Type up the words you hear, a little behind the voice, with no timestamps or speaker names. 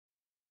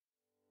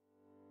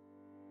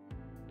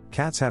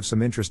Cats have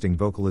some interesting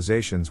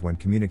vocalizations when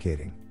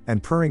communicating,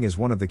 and purring is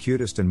one of the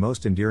cutest and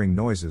most endearing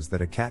noises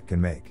that a cat can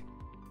make.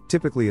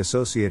 Typically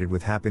associated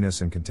with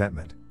happiness and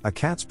contentment, a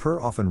cat's purr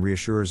often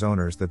reassures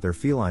owners that their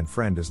feline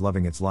friend is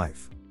loving its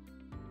life.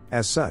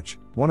 As such,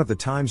 one of the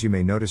times you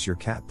may notice your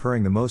cat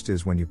purring the most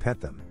is when you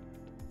pet them.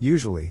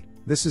 Usually,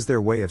 this is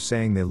their way of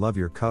saying they love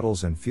your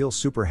cuddles and feel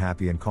super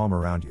happy and calm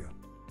around you.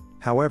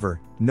 However,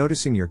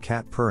 noticing your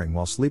cat purring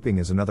while sleeping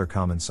is another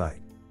common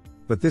sight.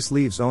 But this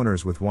leaves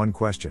owners with one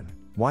question: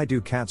 why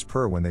do cats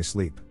purr when they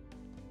sleep?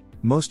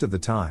 Most of the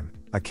time,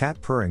 a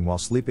cat purring while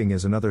sleeping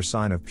is another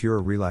sign of pure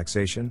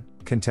relaxation,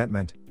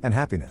 contentment, and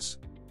happiness.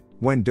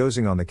 When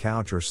dozing on the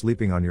couch or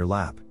sleeping on your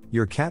lap,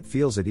 your cat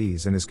feels at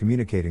ease and is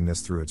communicating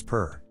this through its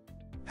purr.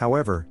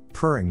 However,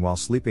 purring while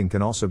sleeping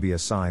can also be a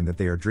sign that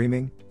they are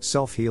dreaming,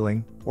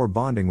 self-healing, or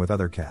bonding with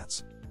other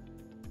cats.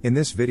 In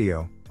this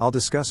video, I'll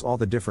discuss all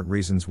the different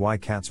reasons why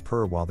cats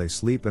purr while they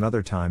sleep and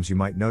other times you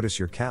might notice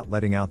your cat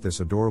letting out this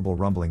adorable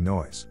rumbling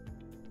noise.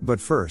 But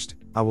first,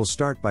 I will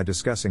start by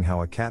discussing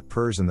how a cat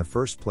purrs in the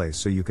first place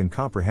so you can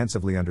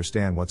comprehensively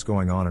understand what's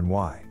going on and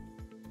why.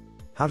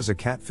 How does a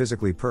cat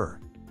physically purr?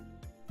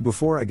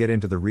 Before I get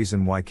into the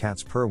reason why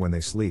cats purr when they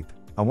sleep,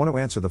 I want to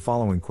answer the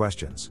following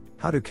questions.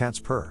 How do cats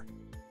purr?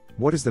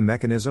 What is the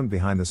mechanism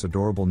behind this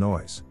adorable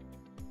noise?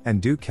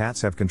 And do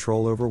cats have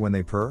control over when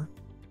they purr?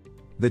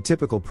 The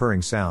typical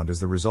purring sound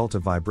is the result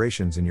of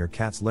vibrations in your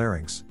cat's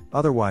larynx,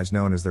 otherwise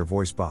known as their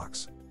voice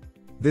box.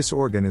 This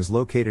organ is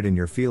located in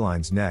your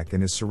feline's neck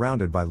and is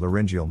surrounded by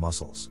laryngeal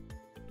muscles.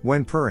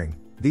 When purring,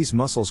 these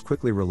muscles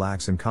quickly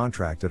relax and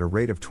contract at a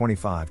rate of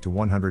 25 to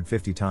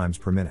 150 times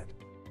per minute.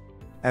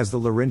 As the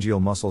laryngeal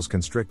muscles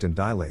constrict and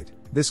dilate,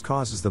 this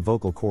causes the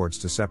vocal cords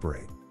to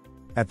separate.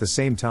 At the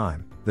same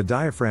time, the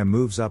diaphragm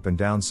moves up and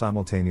down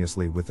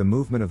simultaneously with the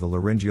movement of the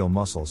laryngeal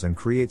muscles and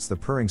creates the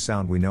purring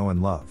sound we know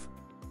and love.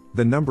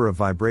 The number of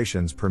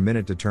vibrations per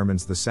minute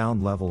determines the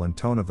sound level and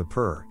tone of the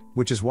purr,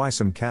 which is why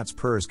some cats'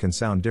 purrs can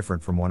sound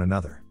different from one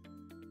another.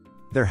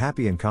 They're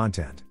happy and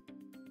content.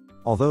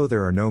 Although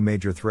there are no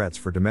major threats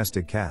for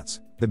domestic cats,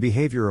 the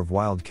behavior of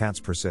wild cats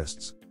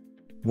persists.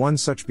 One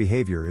such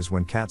behavior is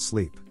when cats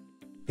sleep.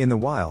 In the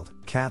wild,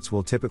 cats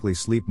will typically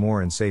sleep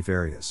more in safe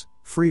areas,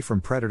 free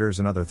from predators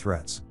and other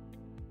threats.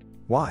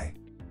 Why?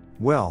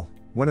 Well,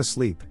 when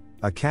asleep,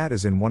 a cat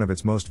is in one of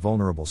its most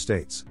vulnerable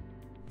states.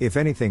 If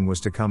anything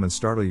was to come and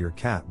startle your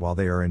cat while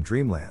they are in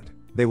dreamland,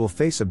 they will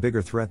face a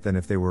bigger threat than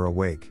if they were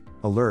awake,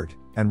 alert,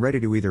 and ready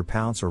to either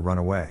pounce or run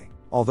away.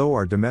 Although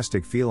our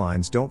domestic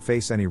felines don't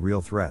face any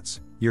real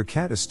threats, your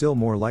cat is still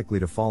more likely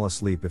to fall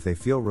asleep if they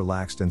feel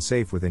relaxed and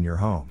safe within your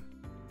home.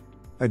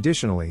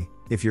 Additionally,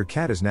 if your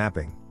cat is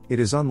napping, it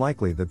is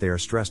unlikely that they are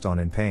stressed on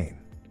in pain.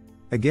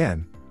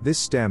 Again, this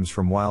stems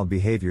from wild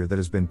behavior that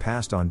has been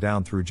passed on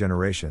down through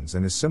generations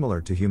and is similar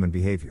to human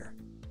behavior.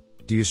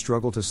 Do you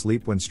struggle to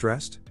sleep when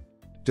stressed?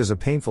 Does a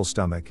painful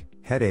stomach,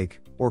 headache,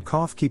 or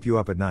cough keep you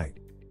up at night?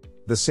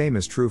 The same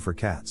is true for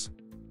cats.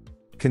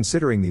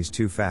 Considering these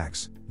two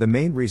facts, the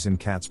main reason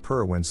cats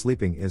purr when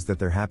sleeping is that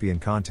they're happy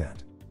and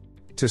content.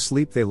 To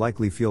sleep they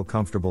likely feel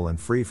comfortable and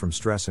free from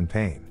stress and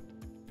pain.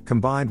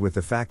 Combined with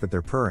the fact that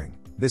they're purring,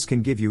 this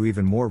can give you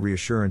even more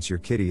reassurance your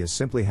kitty is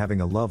simply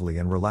having a lovely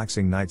and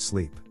relaxing night's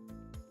sleep.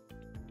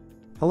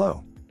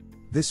 Hello.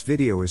 This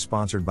video is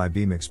sponsored by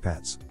BMX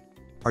Pets.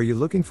 Are you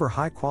looking for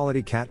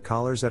high-quality cat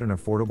collars at an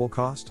affordable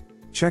cost?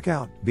 Check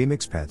out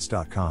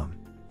bmxpets.com.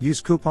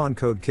 Use coupon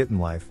code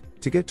KittenLife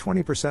to get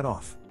 20%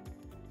 off.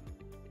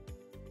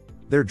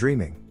 They're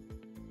dreaming.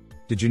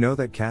 Did you know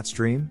that cats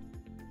dream?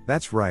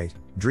 That's right,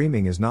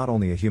 dreaming is not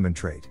only a human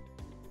trait.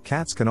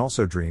 Cats can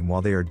also dream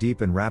while they are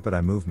deep in rapid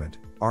eye movement,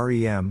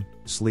 REM,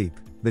 sleep,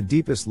 the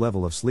deepest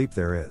level of sleep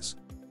there is.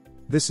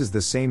 This is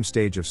the same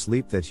stage of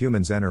sleep that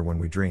humans enter when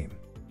we dream.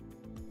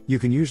 You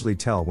can usually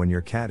tell when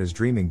your cat is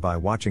dreaming by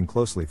watching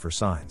closely for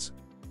signs.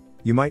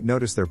 You might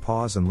notice their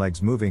paws and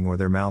legs moving or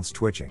their mouths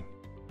twitching.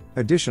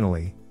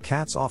 Additionally,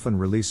 cats often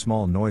release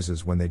small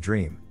noises when they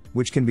dream,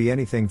 which can be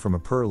anything from a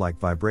purr-like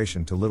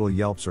vibration to little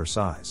yelps or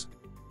sighs.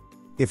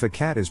 If a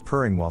cat is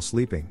purring while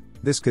sleeping,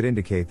 this could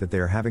indicate that they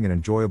are having an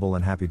enjoyable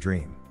and happy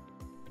dream.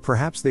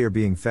 Perhaps they are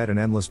being fed an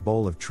endless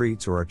bowl of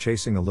treats or are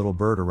chasing a little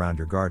bird around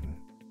your garden.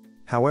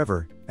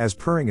 However, as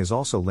purring is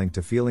also linked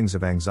to feelings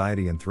of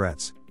anxiety and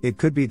threats, it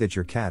could be that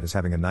your cat is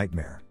having a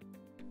nightmare.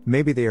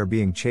 Maybe they are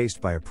being chased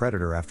by a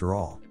predator after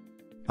all.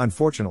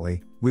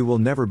 Unfortunately, we will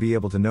never be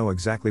able to know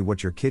exactly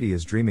what your kitty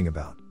is dreaming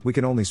about, we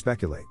can only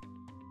speculate.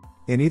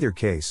 In either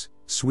case,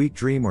 sweet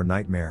dream or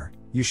nightmare,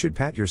 you should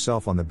pat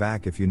yourself on the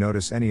back if you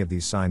notice any of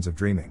these signs of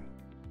dreaming.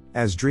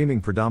 As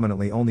dreaming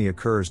predominantly only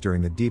occurs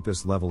during the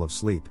deepest level of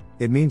sleep,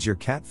 it means your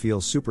cat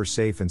feels super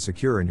safe and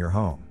secure in your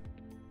home.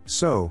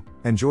 So,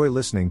 enjoy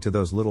listening to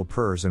those little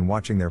purrs and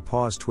watching their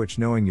paws twitch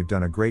knowing you've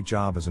done a great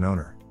job as an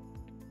owner.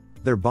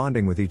 They're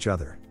bonding with each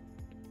other.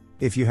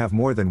 If you have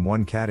more than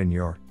one cat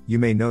you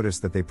may notice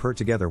that they purr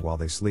together while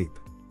they sleep.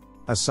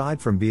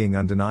 Aside from being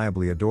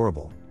undeniably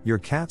adorable, your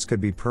cats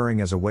could be purring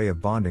as a way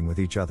of bonding with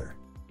each other.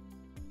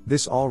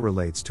 This all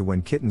relates to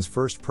when kittens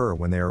first purr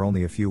when they are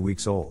only a few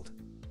weeks old.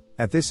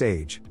 At this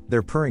age,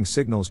 Their purring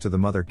signals to the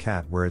mother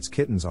cat where its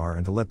kittens are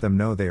and to let them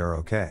know they are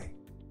okay.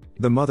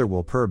 The mother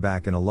will purr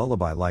back in a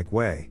lullaby-like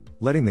way,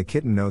 letting the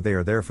kitten know they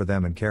are there for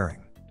them and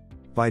caring.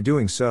 By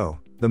doing so,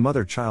 the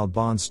mother-child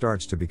bond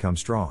starts to become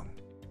strong.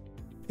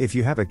 If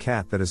you have a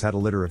cat that has had a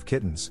litter of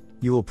kittens,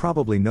 you will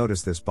probably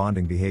notice this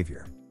bonding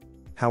behavior.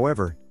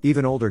 However,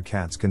 even older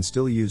cats can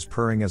still use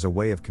purring as a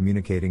way of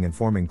communicating and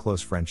forming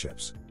close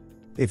friendships.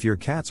 If your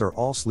cats are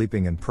all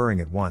sleeping and purring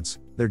at once,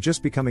 they're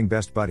just becoming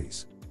best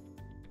buddies.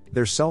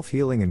 They're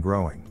self-healing and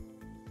growing.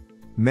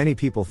 Many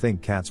people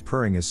think cats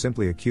purring is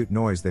simply a cute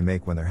noise they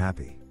make when they're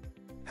happy.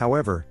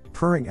 However,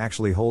 purring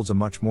actually holds a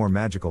much more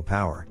magical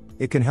power.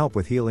 It can help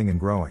with healing and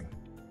growing.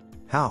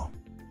 How?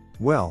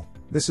 Well,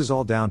 this is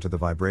all down to the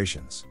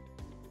vibrations.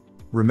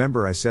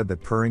 Remember I said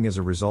that purring is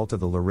a result of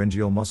the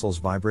laryngeal muscles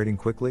vibrating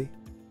quickly?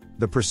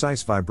 The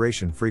precise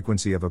vibration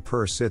frequency of a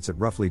purr sits at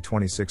roughly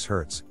 26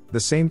 Hz, the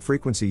same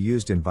frequency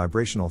used in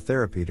vibrational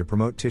therapy to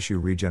promote tissue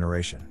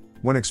regeneration.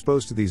 When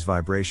exposed to these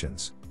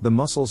vibrations, the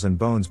muscles and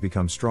bones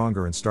become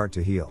stronger and start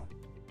to heal.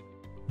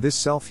 This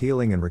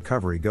self-healing and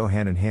recovery go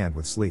hand in hand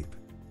with sleep.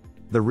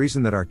 The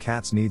reason that our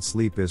cats need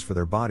sleep is for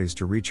their bodies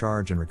to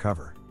recharge and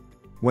recover.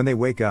 When they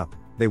wake up,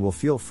 they will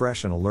feel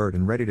fresh and alert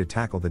and ready to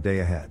tackle the day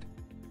ahead.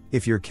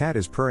 If your cat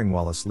is purring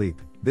while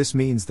asleep, this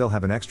means they'll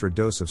have an extra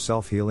dose of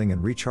self-healing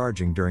and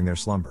recharging during their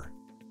slumber.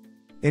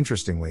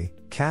 Interestingly,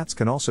 cats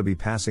can also be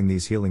passing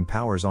these healing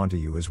powers onto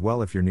you as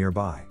well if you're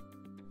nearby.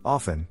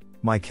 Often,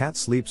 my cat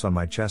sleeps on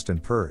my chest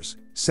and purrs,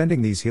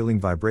 sending these healing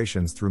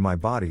vibrations through my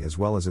body as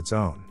well as its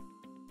own.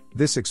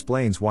 This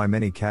explains why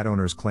many cat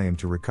owners claim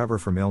to recover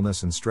from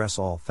illness and stress,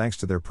 all thanks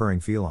to their purring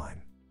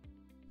feline.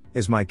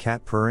 Is my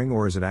cat purring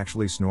or is it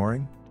actually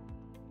snoring?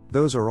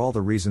 Those are all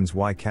the reasons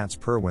why cats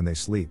purr when they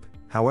sleep.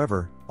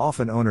 However,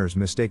 often owners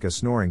mistake a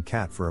snoring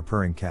cat for a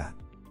purring cat.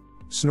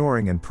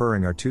 Snoring and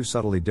purring are two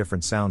subtly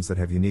different sounds that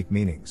have unique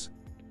meanings.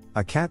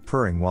 A cat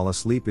purring while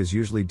asleep is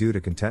usually due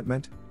to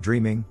contentment,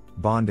 dreaming,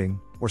 bonding,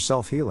 or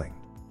self-healing.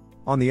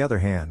 On the other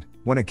hand,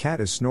 when a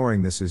cat is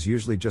snoring, this is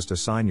usually just a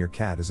sign your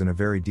cat is in a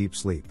very deep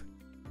sleep.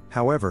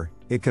 However,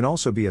 it can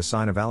also be a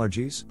sign of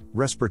allergies,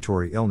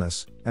 respiratory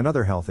illness, and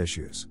other health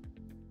issues.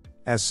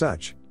 As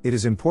such, it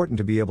is important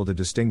to be able to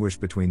distinguish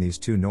between these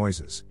two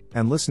noises,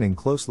 and listening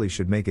closely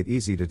should make it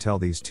easy to tell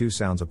these two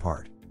sounds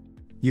apart.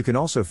 You can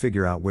also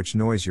figure out which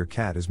noise your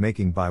cat is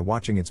making by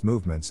watching its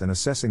movements and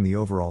assessing the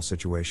overall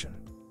situation.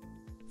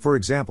 For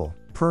example,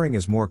 purring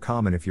is more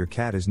common if your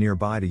cat is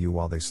nearby to you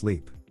while they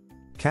sleep.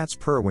 Cats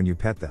purr when you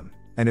pet them,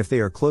 and if they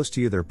are close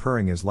to you, their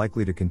purring is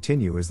likely to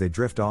continue as they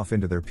drift off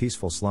into their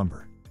peaceful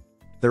slumber.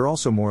 They're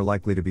also more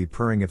likely to be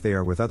purring if they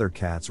are with other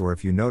cats or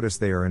if you notice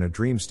they are in a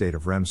dream state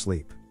of REM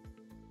sleep.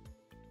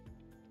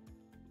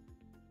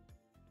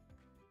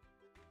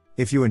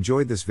 If you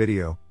enjoyed this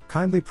video,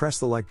 kindly press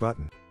the like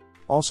button.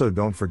 Also,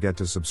 don't forget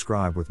to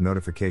subscribe with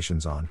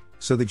notifications on,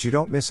 so that you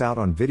don't miss out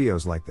on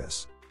videos like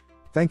this.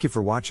 Thank you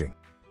for watching.